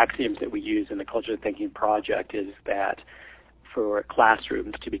axioms that we use in the Culture of Thinking project is that for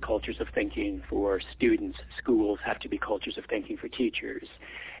classrooms to be cultures of thinking for students, schools have to be cultures of thinking for teachers.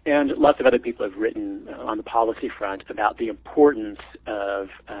 And lots of other people have written on the policy front about the importance of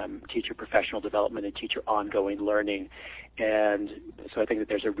teacher professional development and teacher ongoing learning. And so I think that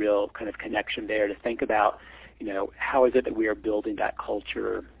there's a real kind of connection there to think about, how is it that we are building that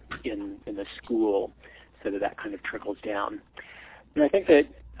culture in the school so that kind of trickles down. And I think that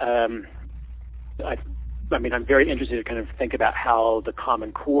I'm very interested to kind of think about how the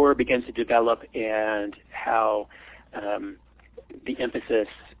Common Core begins to develop and how the emphasis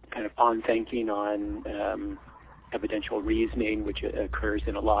kind of on thinking, on evidential reasoning, which occurs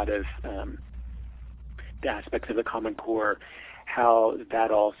in a lot of the aspects of the Common Core, how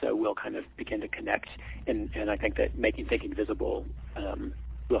that also will kind of begin to connect. And I think that making thinking visible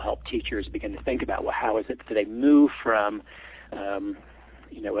will help teachers begin to think about, well, how is it that they move from a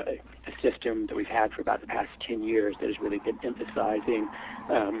system that we've had for about the past 10 years that has really been emphasizing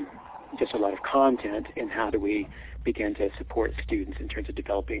just a lot of content, and how do we begin to support students in terms of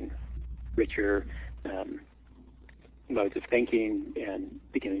developing richer modes of thinking and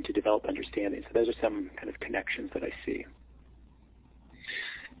beginning to develop understanding. So those are some kind of connections that I see.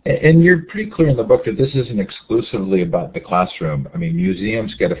 And you're pretty clear in the book that this isn't exclusively about the classroom. I mean,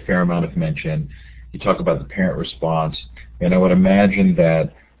 museums get a fair amount of mention. You talk about the parent response, and I would imagine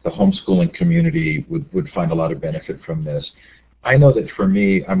that the homeschooling community would find a lot of benefit from this. I know that for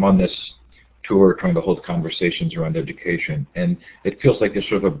me, I'm on this tour trying to hold conversations around education, and it feels like there's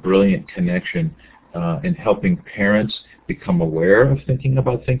sort of a brilliant connection in helping parents become aware of thinking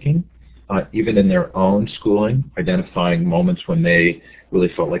about thinking, even in their own schooling, identifying moments when they really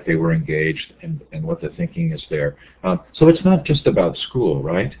felt like they were engaged and what the thinking is there. So it's not just about school,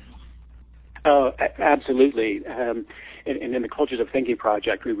 right? Oh, absolutely. And in the Cultures of Thinking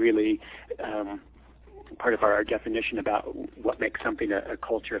project, we really, part of our definition about what makes something a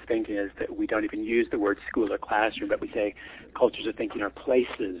culture of thinking is that we don't even use the word school or classroom, but we say cultures of thinking are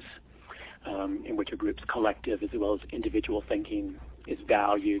places in which a group's collective as well as individual thinking is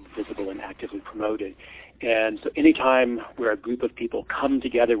valued, visible, and actively promoted. And so anytime where a group of people come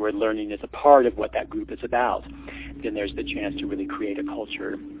together where learning is a part of what that group is about, then there's the chance to really create a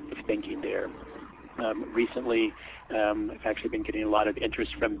culture of thinking there. Recently, I've actually been getting a lot of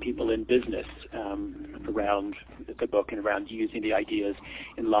interest from people in business around the book and around using the ideas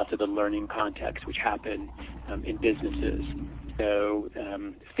in lots of the learning contexts which happen in businesses. So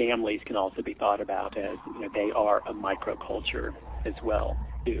families can also be thought about as they are a microculture as well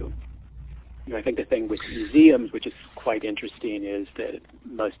too. I think the thing with museums, which is quite interesting, is that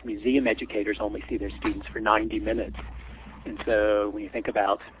most museum educators only see their students for 90 minutes. And so when you think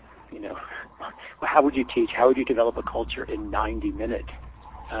about well, how would you teach? How would you develop a culture in 90 minutes?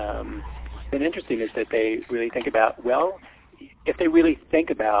 What's interesting is that they really think about, well, if they really think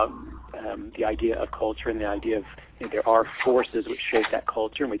about the idea of culture and the idea of there are forces which shape that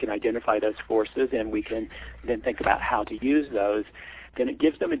culture, and we can identify those forces, and we can then think about how to use those, then it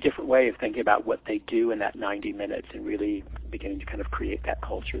gives them a different way of thinking about what they do in that 90 minutes and really beginning to kind of create that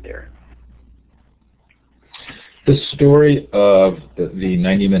culture there. The story of the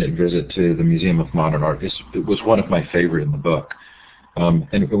 90-minute visit to the Museum of Modern Art was one of my favorite in the book.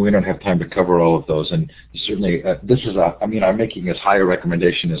 And we don't have time to cover all of those. And certainly, I'm making as high a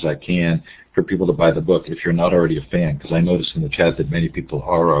recommendation as I can for people to buy the book if you're not already a fan, because I noticed in the chat that many people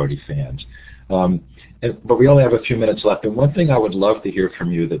are already fans. But we only have a few minutes left. And one thing I would love to hear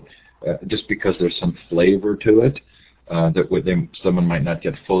from you, that just because there's some flavor to it, that someone might not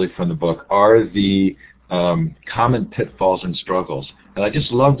get fully from the book, are the common pitfalls and struggles. And I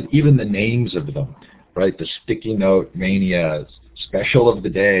just loved even the names of them, right? The sticky note mania, special of the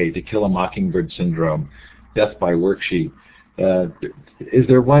day, To Kill a Mockingbird syndrome, death by worksheet. Is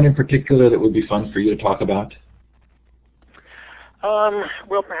there one in particular that would be fun for you to talk about?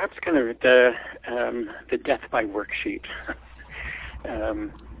 Well, perhaps kind of the death by worksheet.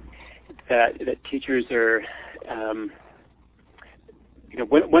 That teachers are,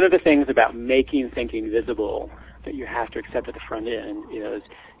 one of the things about making thinking visible that you have to accept at the front end is,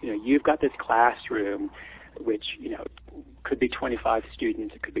 you've got this classroom which, could be 25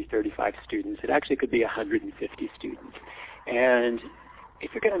 students, it could be 35 students, it actually could be 150 students. And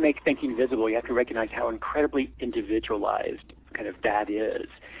if you're going to make thinking visible, you have to recognize how incredibly individualized kind of that is.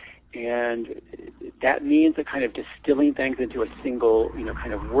 And that means that kind of distilling things into a single,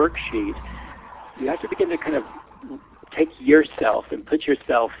 kind of worksheet, you have to begin to kind of take yourself and put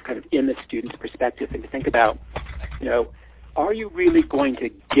yourself kind of in the student's perspective and to think about, are you really going to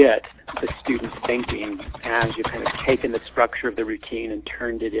get the student's thinking as you've kind of taken the structure of the routine and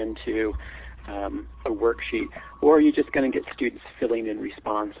turned it into a worksheet, or are you just going to get students filling in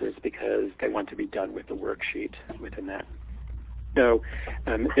responses because they want to be done with the worksheet within that? So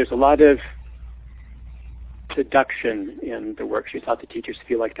there's a lot of seduction in the worksheets. Lots of teachers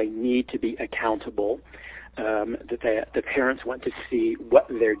feel like they need to be accountable, that the parents want to see what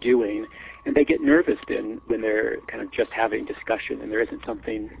they're doing, and they get nervous then when they're kind of just having discussion and there isn't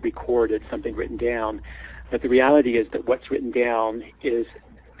something recorded, something written down. But the reality is that what's written down is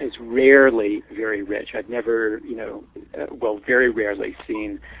rarely very rich. I've never, very rarely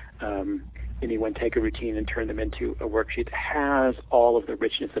seen anyone take a routine and turn them into a worksheet that has all of the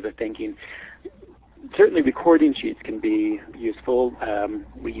richness of the thinking. Certainly recording sheets can be useful.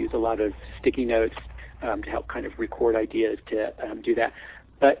 We use a lot of sticky notes to help kind of record ideas to do that.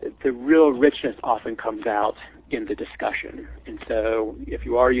 But the real richness often comes out in the discussion. And so if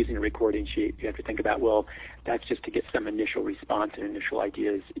you are using a recording sheet, you have to think about, well, that's just to get some initial response and initial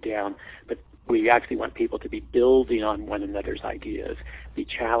ideas down. But we actually want people to be building on one another's ideas, be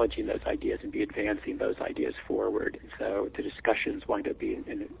challenging those ideas, and be advancing those ideas forward. And so the discussions wind up being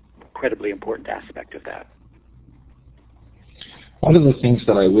an incredibly important aspect of that. One of the things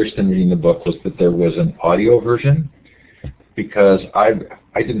that I wished in reading the book was that there was an audio version, because I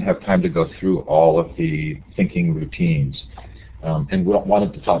didn't have time to go through all of the thinking routines, and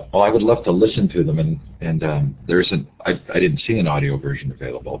wanted to talk. Well, I would love to listen to them, and there isn't. I didn't see an audio version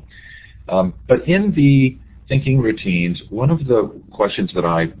available. But in the thinking routines, one of the questions that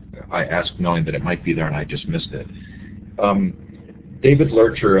I asked, knowing that it might be there and I just missed it. David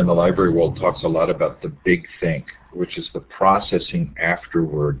Lercher in the library world talks a lot about the big think, which is the processing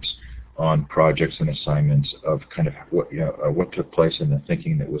afterwards on projects and assignments of kind of what took place in the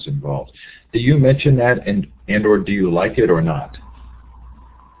thinking that was involved. Do you mention that, and or do you like it or not?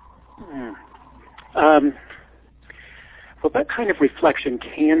 Well, that kind of reflection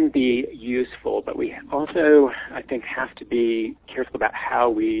can be useful, but we also, I think, have to be careful about how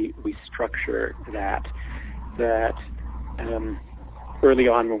we structure that. Early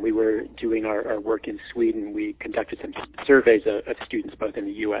on when we were doing our work in Sweden, we conducted some surveys of students both in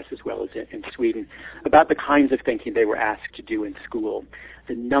the U.S. as well as in Sweden about the kinds of thinking they were asked to do in school.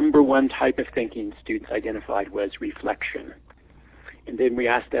 The number one type of thinking students identified was reflection. And then we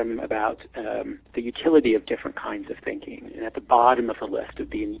asked them about the utility of different kinds of thinking. And at the bottom of the list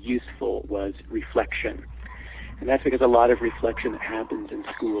of being useful was reflection. And that's because a lot of reflection that happens in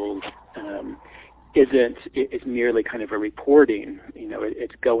schools is merely kind of a reporting.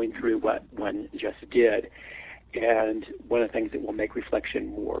 It's going through what one just did. And one of the things that will make reflection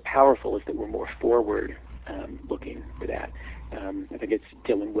more powerful is that we're more forward looking for that. I think it's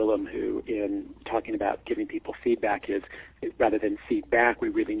Dylan Willem who, in talking about giving people feedback, is rather than feedback, we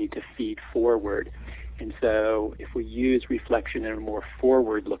really need to feed forward. And so if we use reflection in a more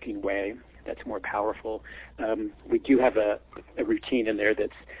forward-looking way, that's more powerful. We do have a routine in there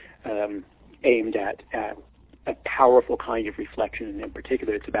that's aimed at a powerful kind of reflection, and in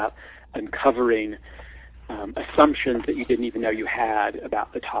particular it's about uncovering assumptions that you didn't even know you had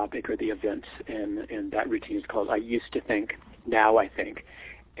about the topic or the event, and that routine is called I Used to Think, Now I Think.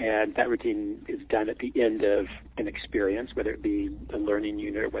 And that routine is done at the end of an experience, whether it be a learning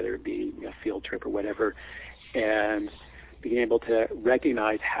unit or whether it be a field trip or whatever, and being able to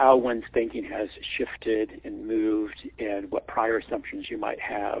recognize how one's thinking has shifted and moved and what prior assumptions you might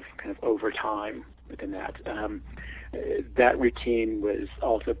have kind of over time within that. That routine was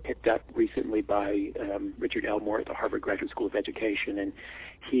also picked up recently by Richard Elmore at the Harvard Graduate School of Education, and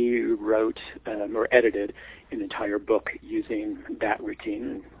he wrote or edited an entire book using that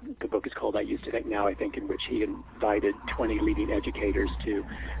routine. The book is called I Used to Think, Now I Think, in which he invited 20 leading educators to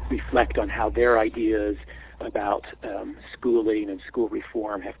reflect on how their ideas about schooling and school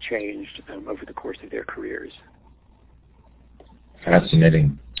reform have changed over the course of their careers.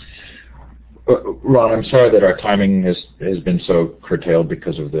 Fascinating. Ron, I'm sorry that our timing has been so curtailed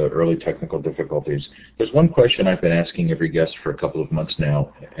because of the early technical difficulties. There's one question I've been asking every guest for a couple of months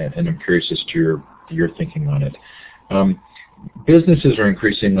now, and I'm curious as to your thinking on it. Businesses are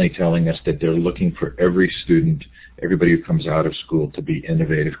increasingly telling us that they're looking for every student, everybody who comes out of school, to be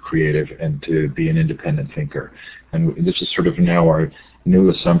innovative, creative, and to be an independent thinker. And this is sort of now our new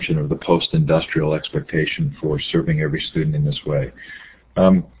assumption of the post-industrial expectation for serving every student in this way.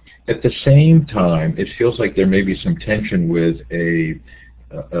 At the same time, it feels like there may be some tension with a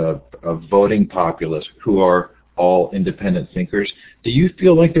voting populace who are all independent thinkers. Do you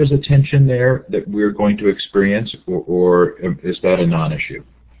feel like there's a tension there that we're going to experience, or is that a non-issue?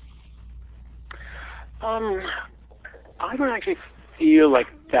 I don't actually feel like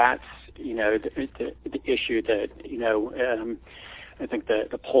that's, the issue that, I think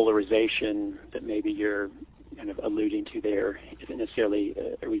the polarization that maybe you're kind of alluding to there isn't necessarily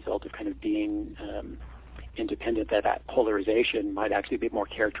a result of kind of being independent. That polarization might actually be more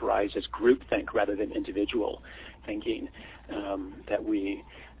characterized as groupthink rather than individual thinking. That we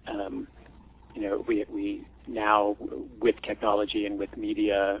now, with technology and with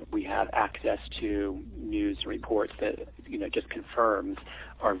media, we have access to news and reports that just confirms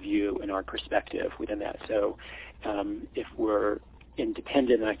our view and our perspective within that. So if we're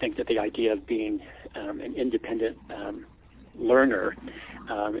independent, and I think that the idea of being an independent learner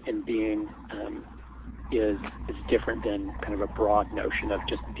and being is different than kind of a broad notion of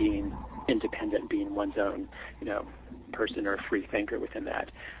just being independent, being one's own person or free thinker within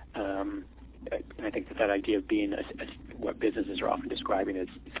that. And I think that idea of being what businesses are often describing as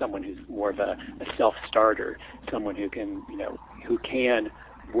someone who's more of a self-starter, someone who can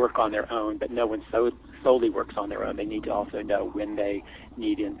work on their own, but no one solely works on their own. They need to also know when they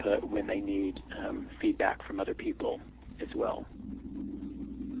need input, when they need feedback from other people as well.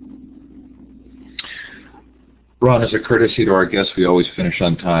 Ron, as a courtesy to our guests, we always finish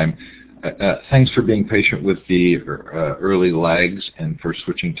on time. Thanks for being patient with the early lags and for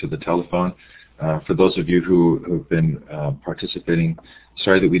switching to the telephone. For those of you who have been participating,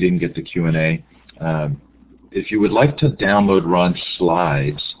 sorry that we didn't get the Q&A. If you would like to download Ron's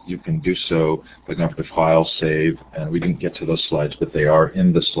slides, you can do so by going to File, Save, and we didn't get to those slides, but they are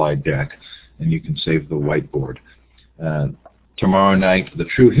in the slide deck, and you can save the whiteboard. Tomorrow night, The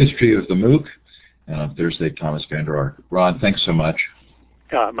True History of the MOOC, and on Thursday, Thomas Vander Ark. Ron, thanks so much.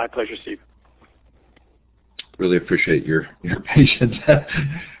 My pleasure, Steve. Really appreciate your patience.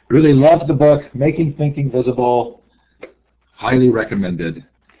 Really love the book, Making Thinking Visible. Highly recommended.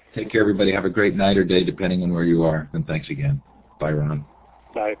 Take care, everybody. Have a great night or day, depending on where you are. And thanks again. Bye, Ron.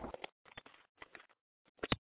 Bye.